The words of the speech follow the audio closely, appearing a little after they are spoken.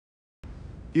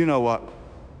You know what?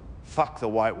 Fuck the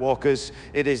White Walkers.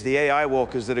 It is the AI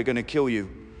walkers that are going to kill you.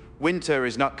 Winter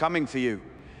is not coming for you.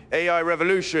 AI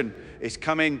revolution is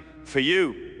coming for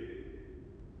you.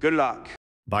 Good luck.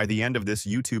 By the end of this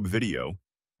YouTube video,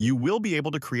 you will be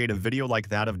able to create a video like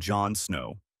that of Jon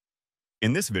Snow.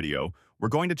 In this video, we're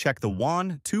going to check the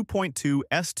Wan 2.2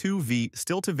 S2V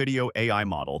still-to-video AI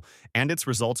model and its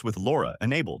results with LoRa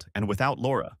enabled and without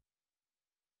LoRa.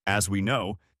 As we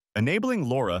know, enabling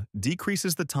LoRa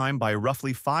decreases the time by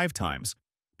roughly 5 times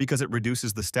because it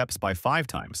reduces the steps by 5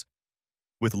 times.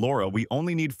 With LoRa, we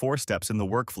only need 4 steps in the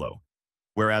workflow,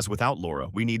 whereas without LoRa,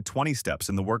 we need 20 steps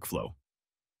in the workflow.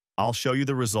 I'll show you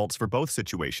the results for both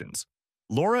situations,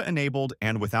 LoRa enabled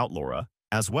and without LoRa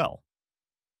as well.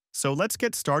 So let's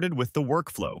get started with the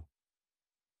workflow.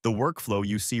 The workflow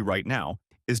you see right now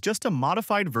is just a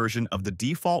modified version of the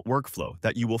default workflow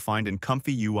that you will find in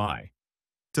ComfyUI.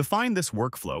 To find this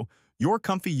workflow, your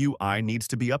ComfyUI needs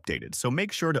to be updated, so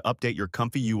make sure to update your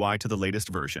ComfyUI to the latest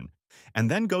version, and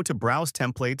then go to Browse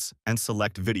Templates and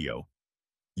select Video.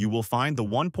 You will find the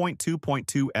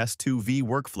 1.2.2 S2V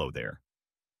workflow there.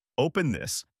 Open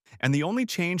this, and the only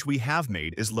change we have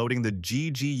made is loading the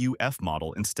GGUF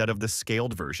model instead of the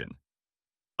scaled version.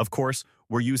 Of course,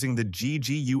 we're using the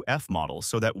GGUF model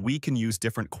so that we can use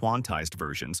different quantized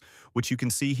versions, which you can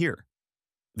see here.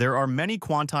 There are many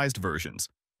quantized versions,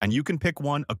 and you can pick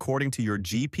one according to your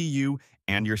GPU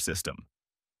and your system.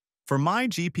 For my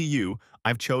GPU,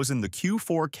 I've chosen the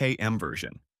Q4KM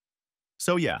version.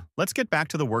 So yeah, let's get back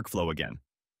to the workflow again.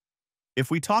 If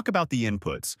we talk about the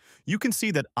inputs, you can see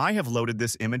that I have loaded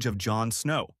this image of Jon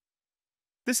Snow.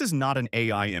 This is not an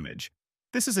AI image.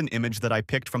 This is an image that I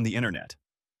picked from the internet.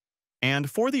 And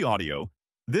for the audio,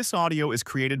 this audio is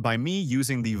created by me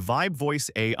using the Vibe Voice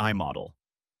AI model.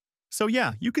 So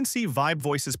yeah, you can see Vibe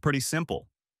Voice is pretty simple.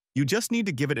 You just need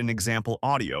to give it an example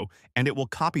audio, and it will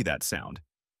copy that sound.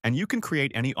 And you can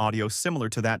create any audio similar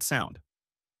to that sound.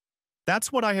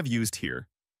 That's what I have used here.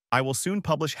 I will soon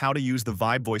publish how to use the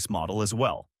Vibe Voice model as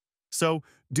well. So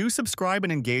do subscribe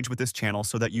and engage with this channel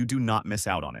so that you do not miss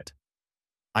out on it.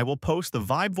 I will post the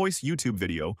Vibe Voice YouTube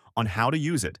video on how to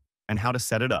use it and how to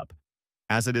set it up,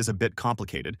 as it is a bit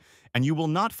complicated, and you will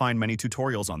not find many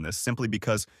tutorials on this simply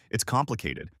because it's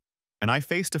complicated, and I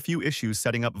faced a few issues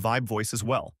setting up Vibe Voice as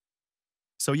well.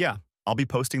 So yeah, I'll be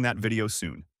posting that video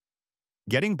soon.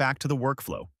 Getting back to the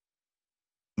workflow.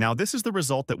 Now this is the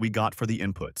result that we got for the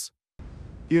inputs.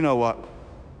 You know what?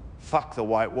 Fuck the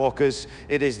White Walkers.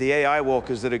 It is the AI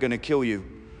walkers that are going to kill you.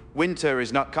 Winter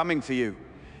is not coming for you.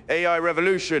 AI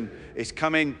revolution is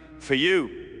coming for you.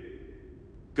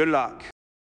 Good luck.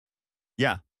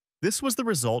 Yeah, this was the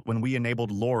result when we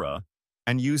enabled LoRa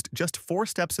and used just 4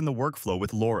 steps in the workflow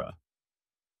with LoRa.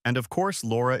 And of course,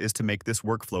 LoRa is to make this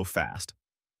workflow fast.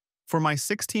 For my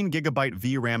 16GB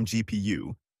VRAM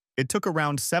GPU, it took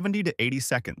around 70 to 80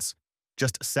 seconds,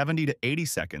 just 70 to 80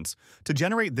 seconds, to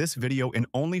generate this video in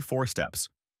only 4 steps,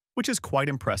 which is quite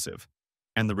impressive,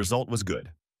 and the result was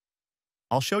good.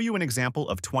 I'll show you an example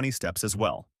of 20 steps as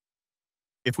well.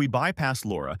 If we bypass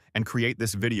LoRa and create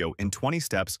this video in 20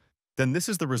 steps, then this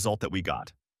is the result that we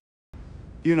got.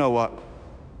 You know what?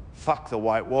 Fuck the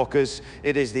White Walkers.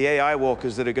 It is the AI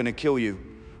walkers that are going to kill you.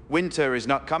 Winter is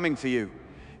not coming for you.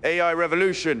 AI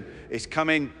revolution is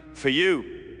coming for you.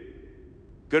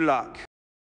 Good luck.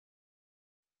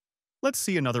 Let's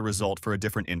see another result for a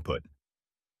different input.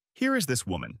 Here is this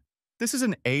woman. This is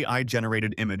an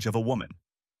AI-generated image of a woman.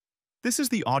 This is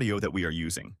the audio that we are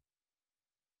using.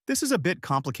 This is a bit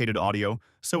complicated audio,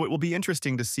 so it will be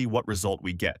interesting to see what result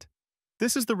we get.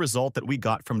 This is the result that we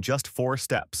got from just 4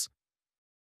 steps.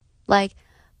 Like,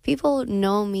 people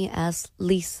know me as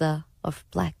Lisa of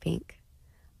Blackpink,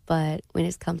 but when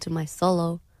it's come to my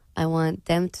solo, I want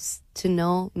them to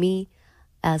know me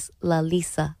as La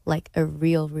Lisa, like a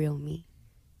real me.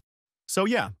 So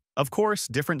yeah, of course,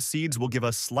 different seeds will give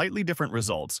us slightly different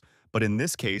results, but in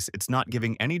this case, it's not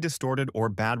giving any distorted or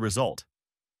bad result.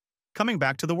 Coming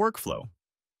back to the workflow.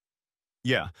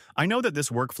 Yeah, I know that this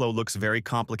workflow looks very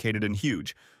complicated and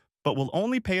huge, but we'll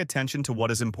only pay attention to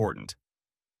what is important.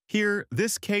 Here,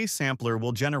 this K sampler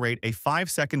will generate a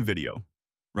 5-second video,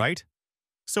 right?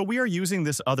 So we are using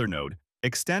this other node,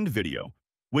 Extend Video,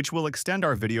 which will extend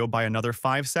our video by another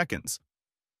 5 seconds.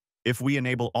 If we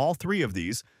enable all 3 of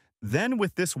these, then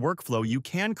with this workflow you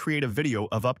can create a video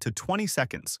of up to 20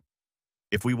 seconds.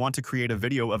 If we want to create a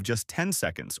video of just 10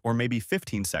 seconds or maybe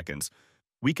 15 seconds,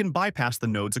 we can bypass the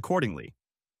nodes accordingly.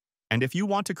 And if you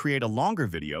want to create a longer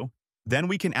video, then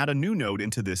we can add a new node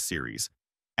into this series,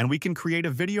 and we can create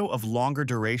a video of longer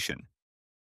duration.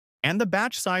 And the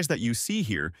batch size that you see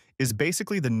here is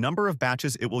basically the number of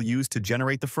batches it will use to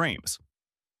generate the frames.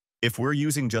 If we're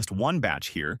using just one batch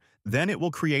here, then it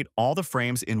will create all the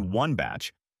frames in one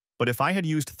batch, but if I had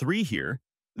used 3 here,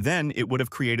 then it would have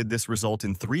created this result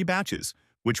in 3 batches,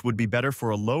 which would be better for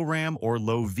a low RAM or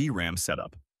low VRAM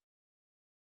setup.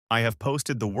 I have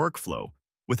posted the workflow,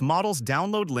 with models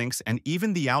download links and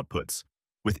even the outputs,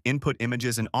 with input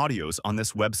images and audios on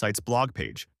this website's blog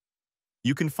page.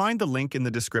 You can find the link in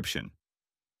the description.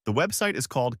 The website is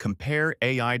called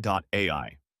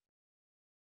ComfyUI.ai.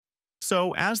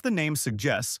 So, as the name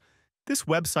suggests, this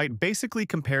website basically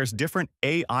compares different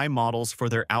AI models for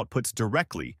their outputs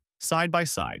directly, side by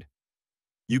side.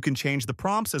 You can change the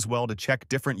prompts as well to check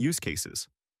different use cases.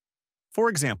 For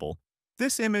example,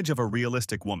 this image of a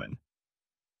realistic woman.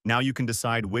 Now you can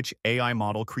decide which AI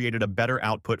model created a better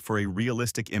output for a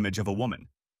realistic image of a woman.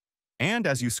 And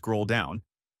as you scroll down,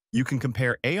 you can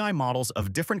compare AI models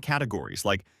of different categories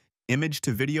like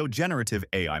image-to-video generative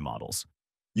AI models.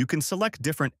 You can select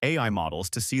different AI models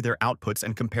to see their outputs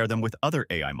and compare them with other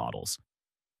AI models.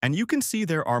 And you can see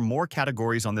there are more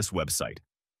categories on this website.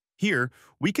 Here,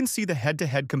 we can see the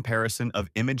head-to-head comparison of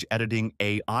image editing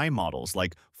AI models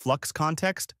like Flux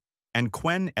Context and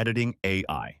Qwen Editing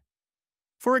AI.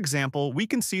 For example, we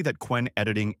can see that Qwen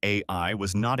Editing AI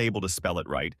was not able to spell it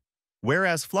right,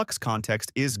 whereas Flux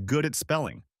Context is good at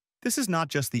spelling. This is not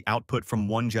just the output from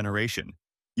one generation.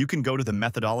 You can go to the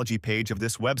methodology page of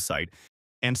this website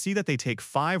and see that they take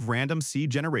 5 random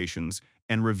seed generations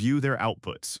and review their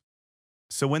outputs.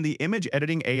 So when the image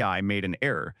editing AI made an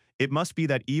error, it must be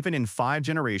that even in 5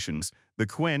 generations, the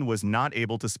Qwen was not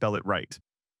able to spell it right.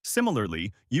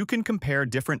 Similarly, you can compare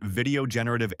different video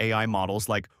generative AI models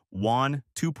like Wan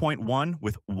 2.1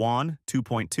 with Wan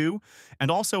 2.2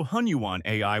 and also Hunyuan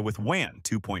AI with Wan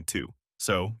 2.2.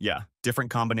 So, yeah,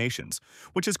 different combinations,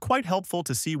 which is quite helpful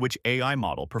to see which AI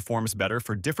model performs better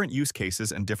for different use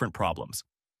cases and different problems.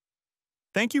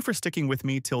 Thank you for sticking with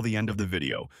me till the end of the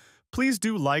video. Please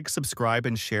do like, subscribe,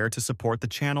 and share to support the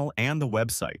channel and the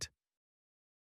website.